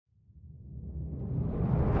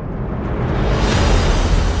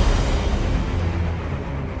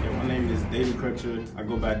structure. I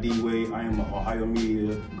go by D-Way. I am an Ohio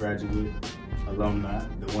Media graduate, alumni,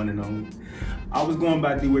 the one and only. I was going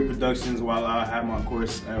by D-Way Productions while I had my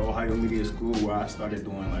course at Ohio Media School, where I started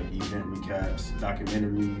doing like event recaps,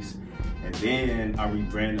 documentaries, and then I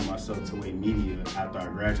rebranded myself to Way Media after I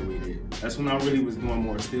graduated. That's when I really was doing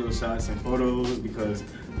more still shots and photos because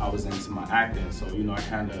I was into my acting. So, you know, I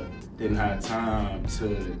kind of didn't have time to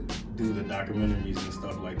do the documentaries and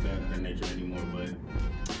stuff like that nature anymore. But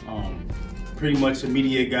pretty much a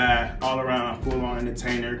media guy, all around, full-on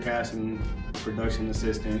entertainer, casting, production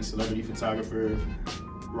assistant, celebrity photographer,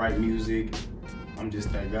 write music. I'm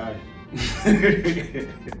just that guy.